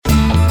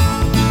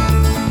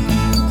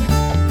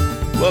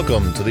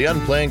Welcome to The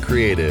Unplanned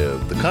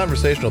Creative, the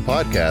conversational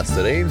podcast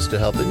that aims to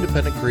help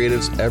independent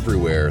creatives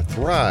everywhere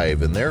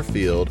thrive in their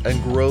field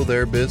and grow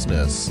their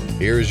business.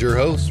 Here's your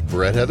host,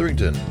 Brett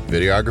Hetherington,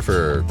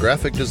 videographer,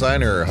 graphic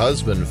designer,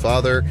 husband,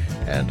 father,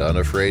 and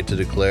unafraid to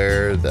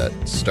declare that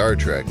Star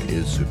Trek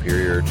is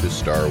superior to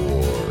Star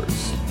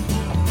Wars.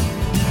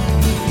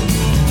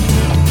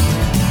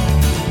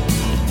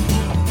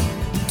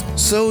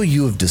 So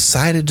you have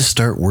decided to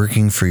start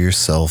working for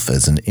yourself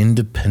as an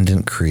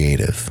independent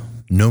creative.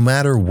 No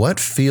matter what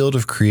field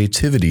of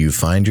creativity you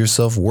find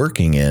yourself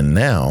working in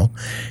now,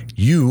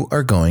 you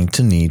are going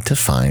to need to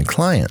find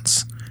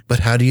clients. But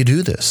how do you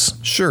do this?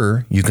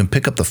 Sure, you can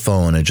pick up the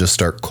phone and just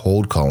start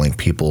cold calling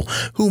people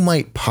who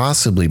might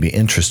possibly be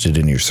interested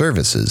in your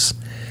services.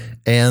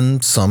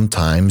 And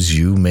sometimes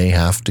you may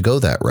have to go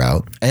that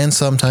route, and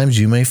sometimes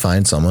you may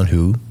find someone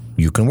who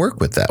you can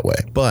work with that way.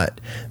 But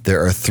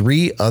there are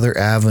three other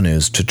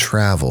avenues to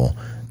travel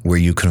where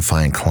you can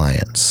find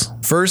clients.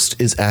 First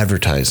is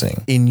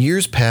advertising. In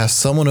years past,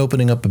 someone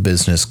opening up a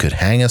business could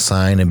hang a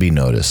sign and be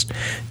noticed.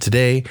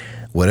 Today,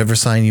 whatever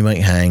sign you might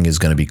hang is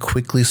going to be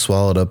quickly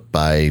swallowed up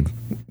by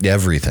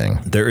everything.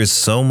 There is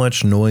so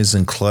much noise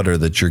and clutter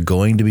that you're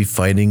going to be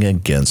fighting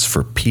against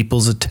for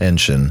people's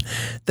attention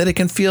that it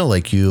can feel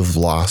like you've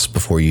lost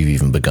before you've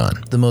even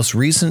begun. The most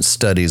recent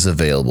studies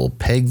available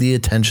peg the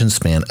attention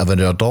span of an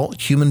adult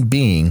human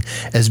being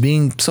as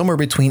being somewhere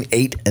between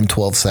 8 and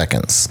 12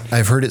 seconds.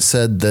 I've heard it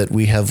said that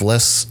we have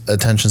less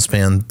attention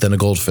span than a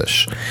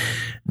goldfish.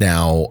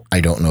 Now,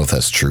 I don't know if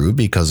that's true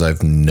because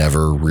I've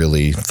never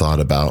really thought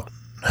about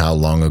how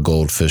long a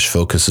goldfish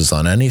focuses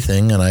on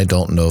anything, and I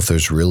don't know if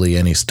there's really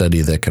any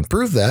study that can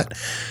prove that.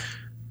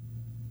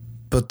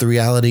 But the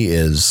reality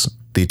is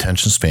the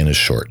attention span is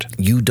short.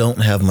 You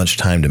don't have much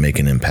time to make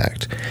an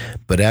impact,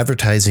 but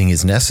advertising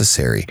is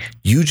necessary.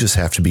 You just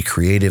have to be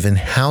creative in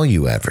how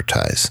you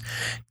advertise.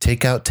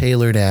 Take out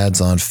tailored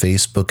ads on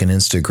Facebook and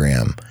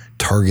Instagram,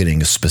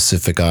 targeting a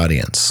specific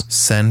audience.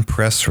 Send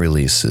press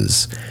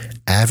releases.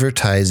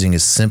 Advertising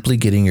is simply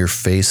getting your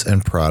face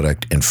and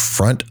product in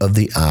front of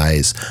the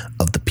eyes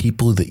of the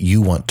people that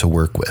you want to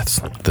work with.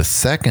 The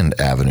second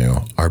avenue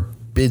are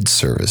bid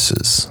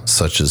services,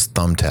 such as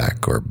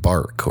Thumbtack or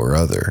Bark or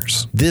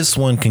others. This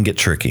one can get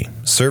tricky.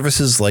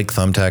 Services like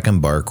Thumbtack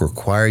and Bark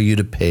require you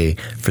to pay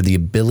for the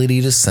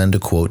ability to send a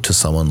quote to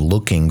someone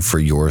looking for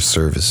your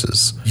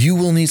services. You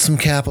will need some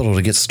capital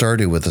to get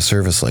started with a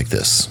service like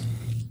this.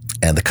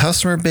 And the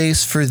customer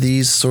base for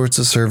these sorts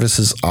of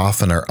services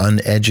often are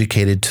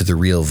uneducated to the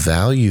real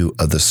value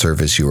of the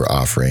service you are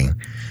offering.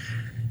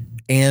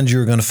 And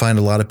you're going to find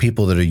a lot of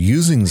people that are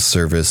using the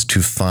service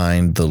to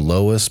find the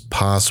lowest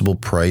possible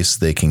price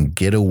they can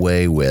get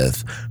away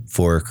with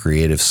for a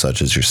creative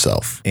such as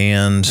yourself.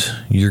 And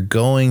you're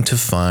going to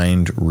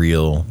find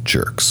real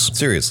jerks.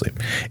 Seriously.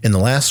 In the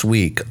last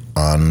week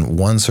on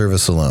one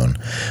service alone,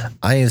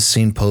 I have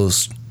seen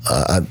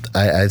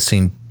I've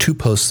seen two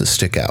posts that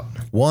stick out.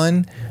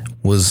 One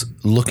was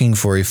looking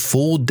for a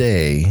full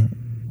day,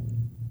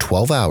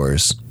 12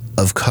 hours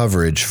of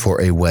coverage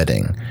for a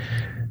wedding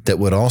that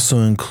would also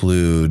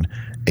include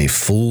a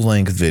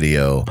full-length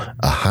video,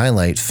 a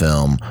highlight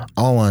film,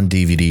 all on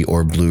DVD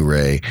or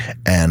Blu-ray,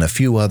 and a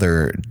few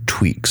other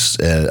tweaks.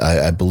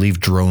 I believe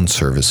drone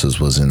services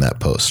was in that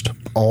post,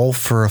 all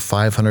for a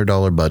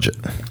 $500 budget.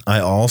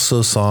 I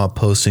also saw a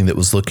posting that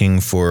was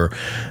looking for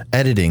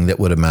editing that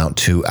would amount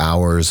to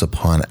hours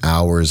upon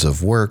hours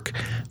of work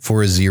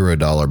for a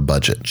 $0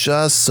 budget,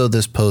 just so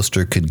this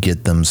poster could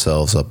get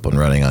themselves up and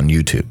running on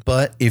YouTube.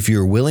 But if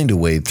you're willing to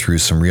wade through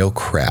some real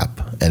crap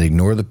and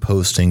ignore the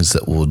postings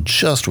that will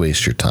just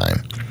waste your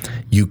time,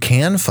 you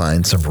can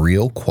find some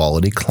real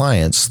quality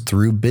clients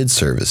through bid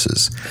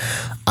services.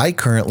 I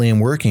currently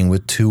am working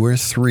with 2 or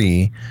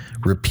 3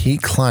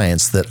 repeat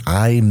clients that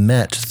I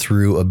met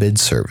through a bid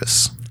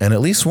service, and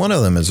at least one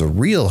of them is a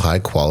real high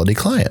quality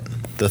client.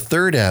 The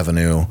third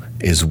avenue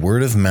is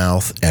word of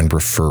mouth and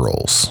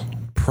referrals.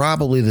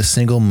 Probably the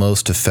single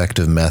most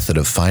effective method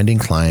of finding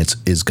clients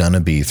is going to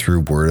be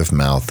through word of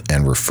mouth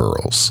and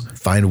referrals.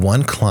 Find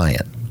one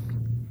client,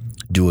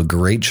 do a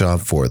great job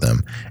for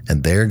them,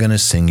 and they're going to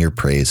sing your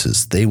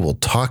praises. They will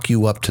talk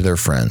you up to their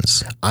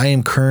friends. I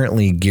am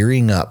currently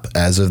gearing up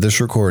as of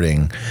this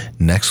recording.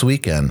 Next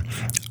weekend,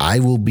 I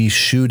will be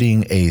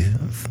shooting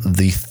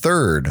the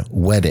third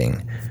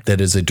wedding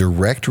that is a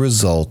direct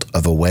result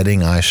of a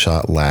wedding I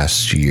shot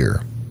last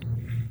year.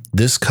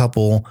 This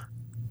couple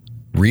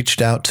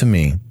reached out to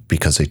me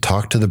because they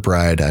talked to the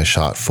bride I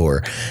shot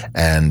for,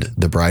 and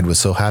the bride was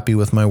so happy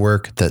with my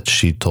work that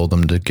she told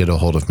them to get a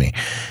hold of me.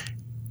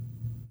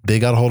 They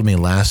got a hold of me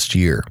last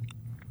year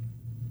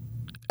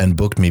and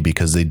booked me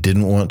because they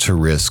didn't want to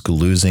risk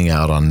losing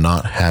out on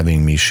not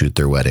having me shoot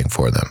their wedding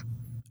for them.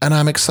 And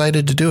I'm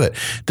excited to do it.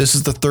 This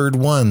is the third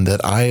one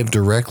that I have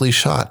directly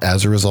shot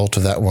as a result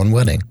of that one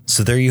wedding.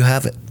 So there you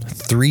have it.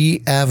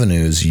 3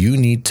 avenues you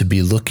need to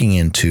be looking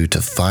into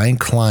to find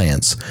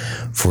clients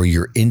for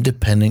your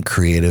independent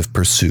creative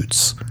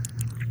pursuits: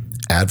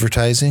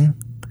 advertising,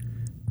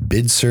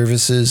 bid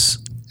services,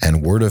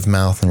 and word of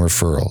mouth and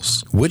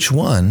referrals? Which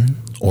one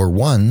or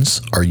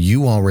ones are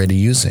you already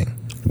using?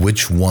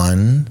 Which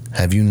one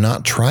have you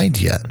not tried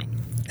yet?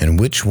 And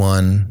which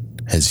one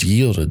has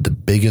yielded the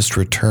biggest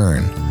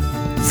return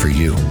for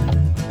you?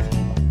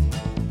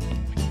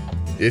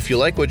 If you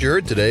like what you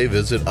heard today,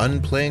 visit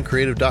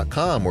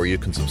unplannedcreative.com, where you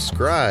can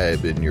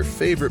subscribe in your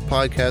favorite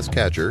podcast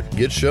catcher,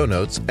 get show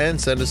notes, and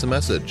send us a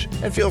message.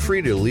 And feel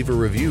free to leave a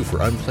review for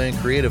Unplanned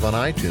Creative on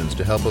iTunes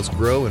to help us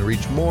grow and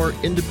reach more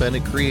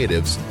independent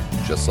creatives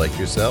just like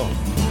yourself.